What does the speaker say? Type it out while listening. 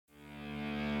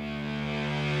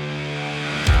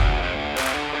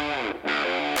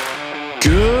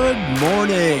Good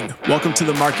morning. Welcome to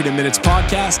the Market in Minutes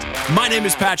podcast. My name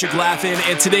is Patrick Laffin,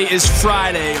 and today is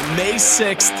Friday, May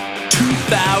 6th,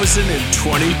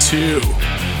 2022.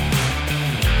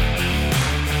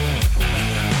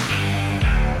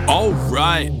 All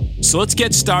right, so let's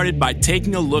get started by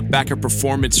taking a look back at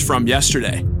performance from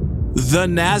yesterday. The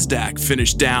NASDAQ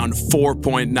finished down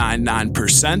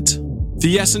 4.99%.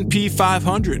 The S&P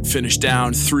 500 finished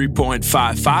down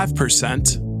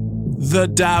 3.55%. The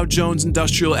Dow Jones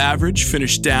Industrial Average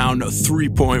finished down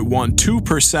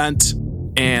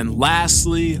 3.12%. And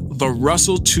lastly, the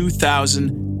Russell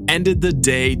 2000 ended the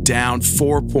day down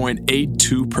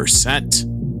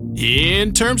 4.82%.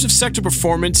 In terms of sector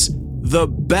performance, the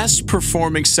best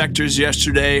performing sectors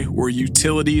yesterday were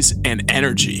utilities and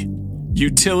energy.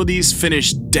 Utilities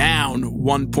finished down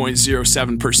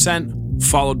 1.07%,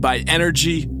 followed by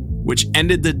energy, which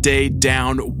ended the day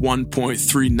down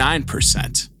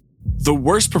 1.39%. The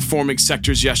worst performing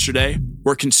sectors yesterday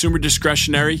were consumer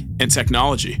discretionary and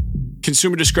technology.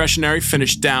 Consumer discretionary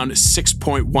finished down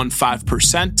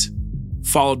 6.15%,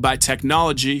 followed by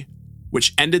technology,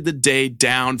 which ended the day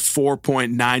down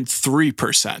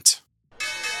 4.93%.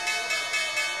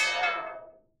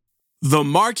 The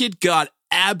market got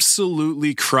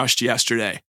absolutely crushed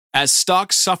yesterday as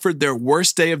stocks suffered their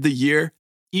worst day of the year,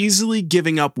 easily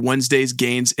giving up Wednesday's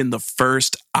gains in the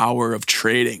first hour of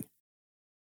trading.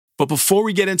 But before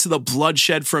we get into the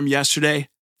bloodshed from yesterday,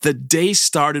 the day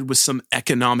started with some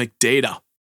economic data.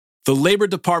 The Labor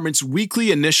Department's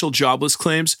weekly initial jobless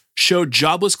claims showed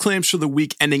jobless claims for the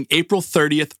week ending April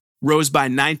 30th rose by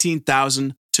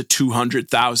 19,000 to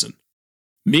 200,000.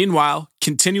 Meanwhile,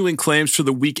 continuing claims for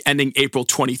the week ending April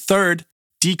 23rd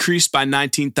decreased by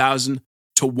 19,000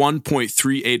 to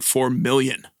 1.384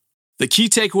 million. The key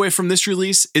takeaway from this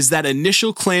release is that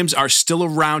initial claims are still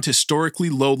around historically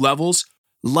low levels,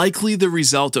 likely the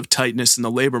result of tightness in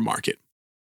the labor market.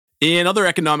 In other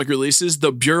economic releases,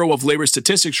 the Bureau of Labor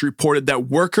Statistics reported that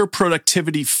worker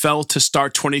productivity fell to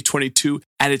start 2022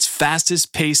 at its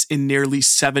fastest pace in nearly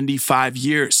 75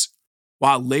 years,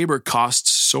 while labor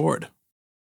costs soared.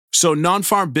 So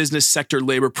non-farm business sector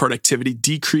labor productivity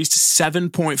decreased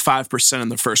 7.5% in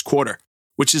the first quarter,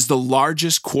 which is the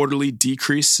largest quarterly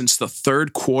decrease since the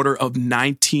third quarter of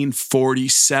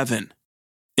 1947.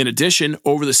 In addition,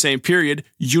 over the same period,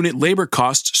 unit labor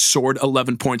costs soared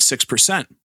 11.6%.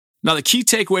 Now, the key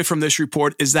takeaway from this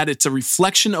report is that it's a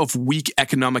reflection of weak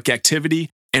economic activity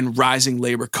and rising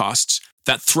labor costs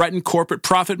that threaten corporate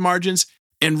profit margins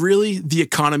and really the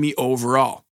economy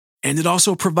overall. And it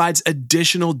also provides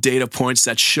additional data points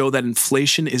that show that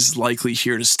inflation is likely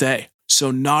here to stay. So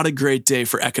not a great day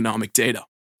for economic data,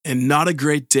 and not a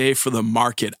great day for the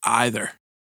market either.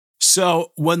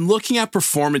 So when looking at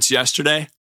performance yesterday,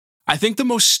 I think the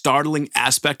most startling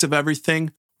aspect of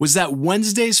everything was that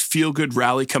Wednesday's feel-good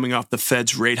rally coming off the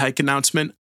Fed's rate hike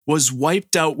announcement was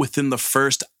wiped out within the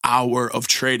first hour of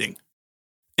trading.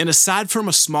 And aside from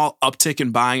a small uptick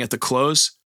in buying at the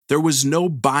close, there was no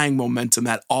buying momentum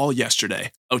at all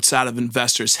yesterday outside of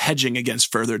investors hedging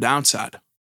against further downside.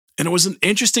 And it was an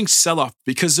interesting sell-off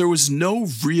because there was no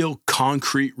real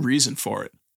concrete reason for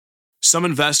it. Some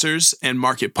investors and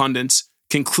market pundits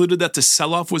concluded that the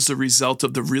sell-off was the result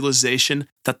of the realization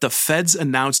that the Fed's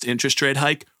announced interest rate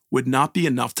hike would not be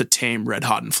enough to tame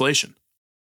red-hot inflation.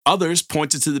 Others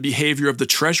pointed to the behavior of the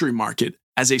Treasury market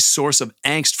as a source of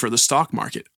angst for the stock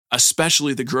market,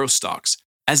 especially the growth stocks,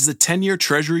 as the 10-year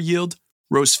Treasury yield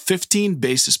rose 15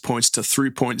 basis points to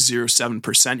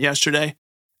 3.07% yesterday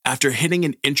after hitting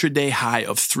an intraday high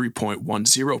of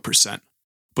 3.10%.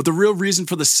 But the real reason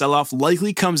for the sell-off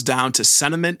likely comes down to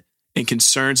sentiment and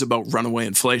concerns about runaway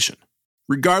inflation.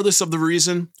 Regardless of the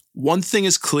reason, one thing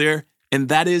is clear, and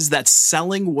that is that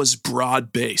selling was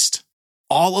broad-based.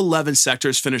 All 11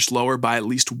 sectors finished lower by at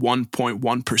least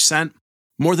 1.1%.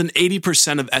 More than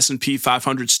 80% of S&P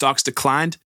 500 stocks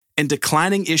declined, and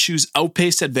declining issues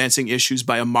outpaced advancing issues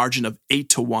by a margin of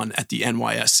 8-1 at the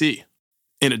NYSE.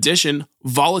 In addition,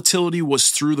 volatility was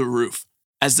through the roof,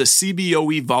 as the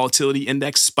CBOE Volatility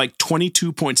Index spiked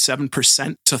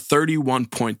 22.7% to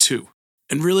 31.2.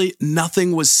 And really,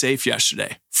 nothing was safe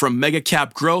yesterday, from mega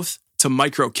cap growth to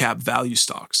micro cap value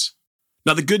stocks.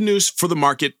 Now, the good news for the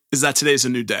market is that today's a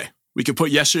new day. We can put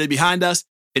yesterday behind us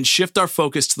and shift our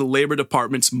focus to the Labor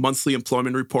Department's monthly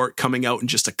employment report coming out in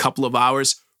just a couple of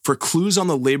hours for clues on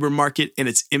the labor market and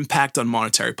its impact on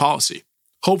monetary policy.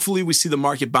 Hopefully, we see the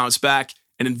market bounce back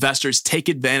and investors take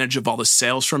advantage of all the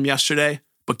sales from yesterday.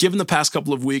 But given the past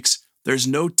couple of weeks, there's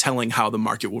no telling how the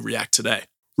market will react today.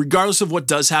 Regardless of what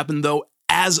does happen, though,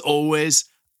 as always,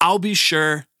 I'll be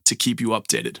sure to keep you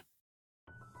updated.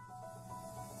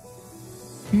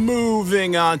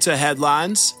 Moving on to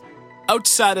headlines.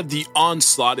 Outside of the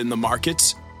onslaught in the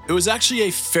markets, it was actually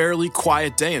a fairly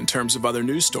quiet day in terms of other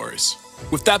news stories.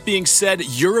 With that being said,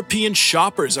 European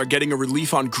shoppers are getting a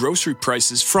relief on grocery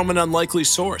prices from an unlikely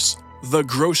source: the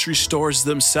grocery stores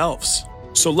themselves.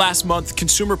 So last month,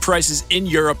 consumer prices in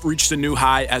Europe reached a new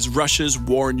high as Russia's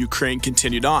war in Ukraine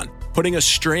continued on, putting a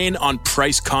strain on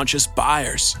price-conscious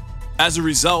buyers. As a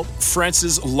result,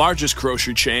 France's largest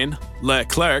grocery chain,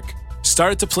 Leclerc,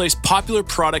 started to place popular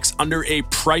products under a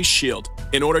price shield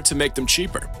in order to make them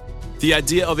cheaper. The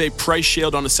idea of a price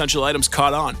shield on essential items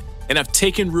caught on and have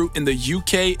taken root in the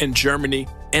UK and Germany,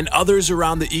 and others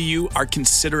around the EU are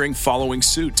considering following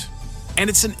suit. And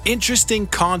it's an interesting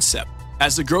concept,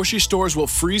 as the grocery stores will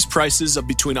freeze prices of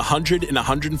between 100 and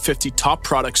 150 top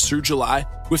products through July,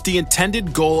 with the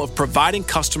intended goal of providing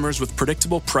customers with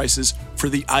predictable prices for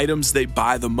the items they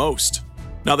buy the most.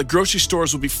 Now, the grocery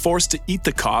stores will be forced to eat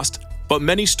the cost, but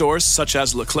many stores, such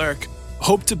as Leclerc,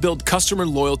 hope to build customer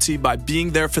loyalty by being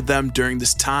there for them during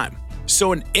this time.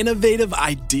 So an innovative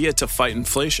idea to fight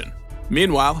inflation.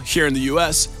 Meanwhile, here in the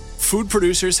US, food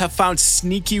producers have found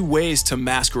sneaky ways to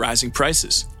mask rising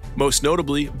prices, most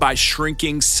notably by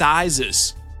shrinking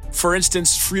sizes. For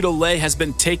instance, Frito-Lay has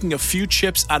been taking a few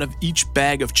chips out of each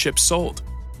bag of chips sold,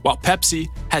 while Pepsi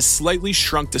has slightly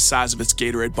shrunk the size of its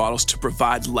Gatorade bottles to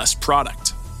provide less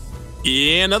product.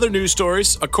 In other news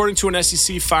stories, according to an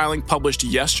SEC filing published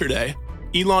yesterday,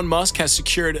 Elon Musk has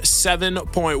secured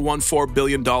 $7.14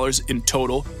 billion in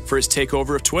total for his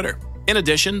takeover of Twitter. In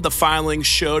addition, the filing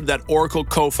showed that Oracle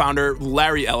co-founder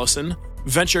Larry Ellison,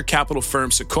 venture capital firm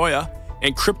Sequoia,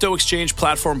 and crypto exchange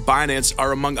platform Binance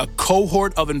are among a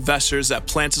cohort of investors that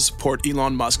plan to support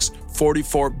Elon Musk's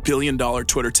 $44 billion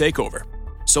Twitter takeover.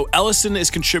 So Ellison is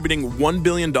contributing $1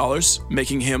 billion,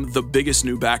 making him the biggest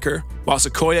new backer, while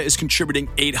Sequoia is contributing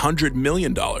 $800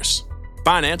 million.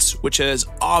 Binance, which has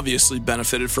obviously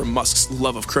benefited from Musk's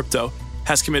love of crypto,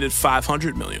 has committed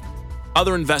 $500 million.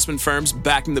 Other investment firms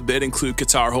backing the bid include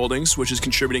Qatar Holdings, which is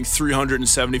contributing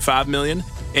 $375 million,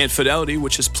 and Fidelity,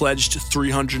 which has pledged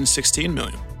 $316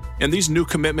 million. And these new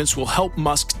commitments will help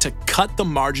Musk to cut the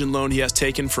margin loan he has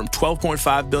taken from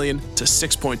 $12.5 billion to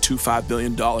 $6.25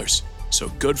 billion. So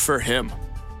good for him.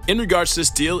 In regards to this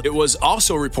deal, it was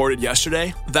also reported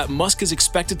yesterday that Musk is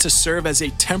expected to serve as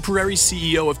a temporary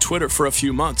CEO of Twitter for a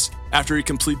few months after he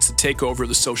completes the takeover of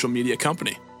the social media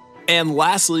company. And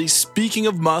lastly, speaking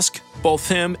of Musk, both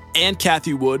him and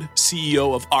Cathie Wood,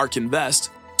 CEO of ARK Invest,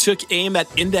 took aim at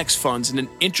index funds in an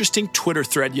interesting Twitter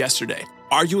thread yesterday,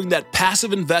 arguing that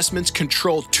passive investments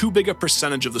control too big a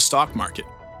percentage of the stock market.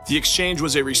 The exchange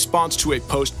was a response to a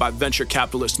post by venture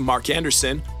capitalist Mark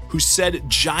Anderson, who said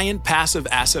giant passive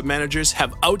asset managers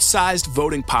have outsized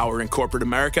voting power in corporate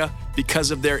America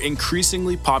because of their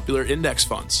increasingly popular index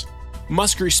funds.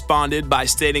 Musk responded by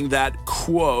stating that,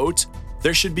 quote,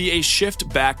 "There should be a shift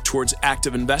back towards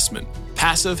active investment.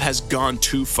 Passive has gone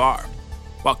too far."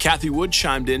 While Cathie Wood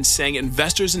chimed in saying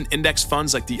investors in index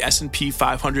funds like the S&P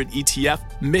 500 ETF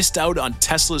missed out on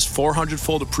Tesla's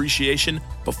 400-fold appreciation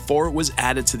before it was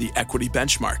added to the equity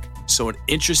benchmark. So an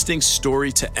interesting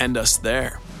story to end us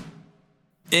there.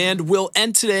 And we'll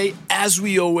end today, as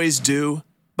we always do,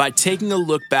 by taking a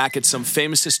look back at some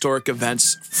famous historic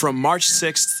events from March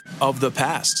 6th of the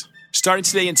past. Starting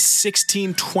today in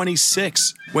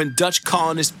 1626, when Dutch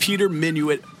colonist Peter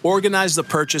Minuit organized the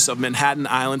purchase of Manhattan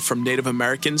Island from Native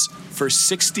Americans for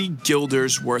 60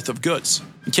 guilders worth of goods.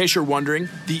 In case you're wondering,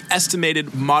 the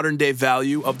estimated modern-day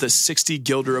value of the 60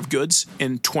 guilder of goods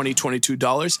in 2022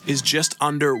 dollars is just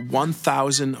under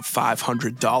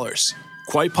 $1,500.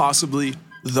 Quite possibly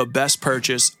the best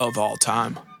purchase of all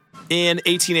time. In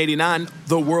 1889,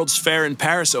 the World's Fair in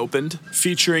Paris opened,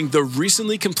 featuring the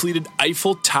recently completed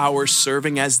Eiffel Tower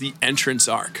serving as the entrance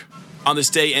arc. On this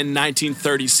day in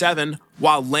 1937,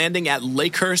 while landing at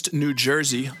Lakehurst, New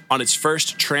Jersey, on its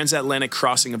first transatlantic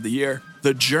crossing of the year,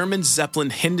 the German Zeppelin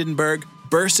Hindenburg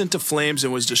burst into flames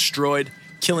and was destroyed,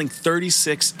 killing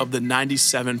 36 of the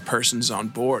 97 persons on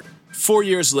board. 4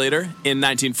 years later, in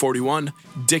 1941,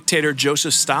 dictator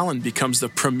Joseph Stalin becomes the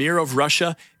premier of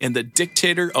Russia and the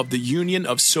dictator of the Union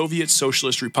of Soviet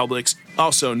Socialist Republics,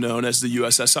 also known as the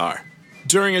USSR.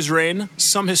 During his reign,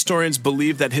 some historians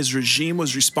believe that his regime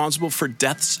was responsible for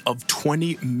deaths of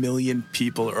 20 million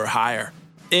people or higher.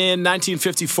 In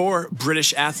 1954,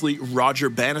 British athlete Roger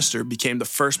Bannister became the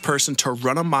first person to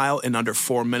run a mile in under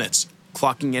 4 minutes,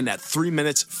 clocking in at 3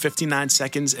 minutes, 59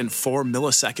 seconds, and 4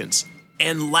 milliseconds.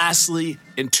 And lastly,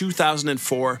 in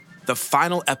 2004, the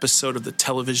final episode of the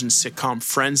television sitcom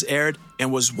Friends aired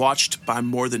and was watched by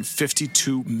more than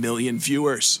 52 million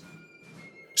viewers.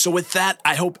 So with that,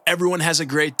 I hope everyone has a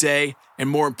great day and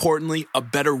more importantly, a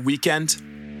better weekend.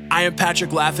 I am Patrick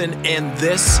Laffin and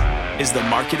this is the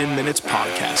Market in Minutes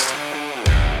podcast.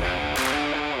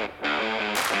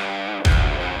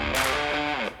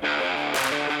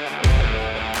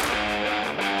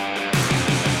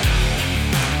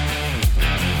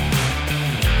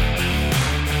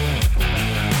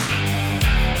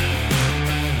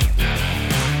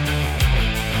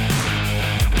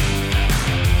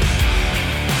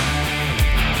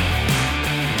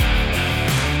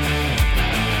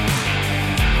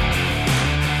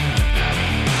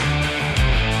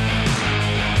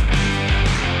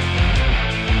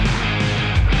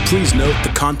 Please note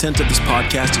the content of this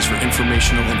podcast is for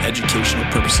informational and educational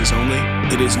purposes only.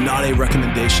 It is not a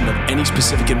recommendation of any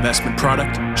specific investment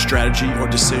product, strategy, or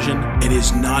decision. It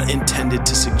is not intended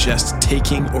to suggest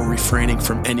taking or refraining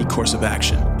from any course of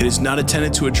action. It is not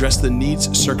intended to address the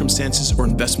needs, circumstances, or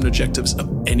investment objectives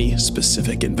of any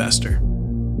specific investor.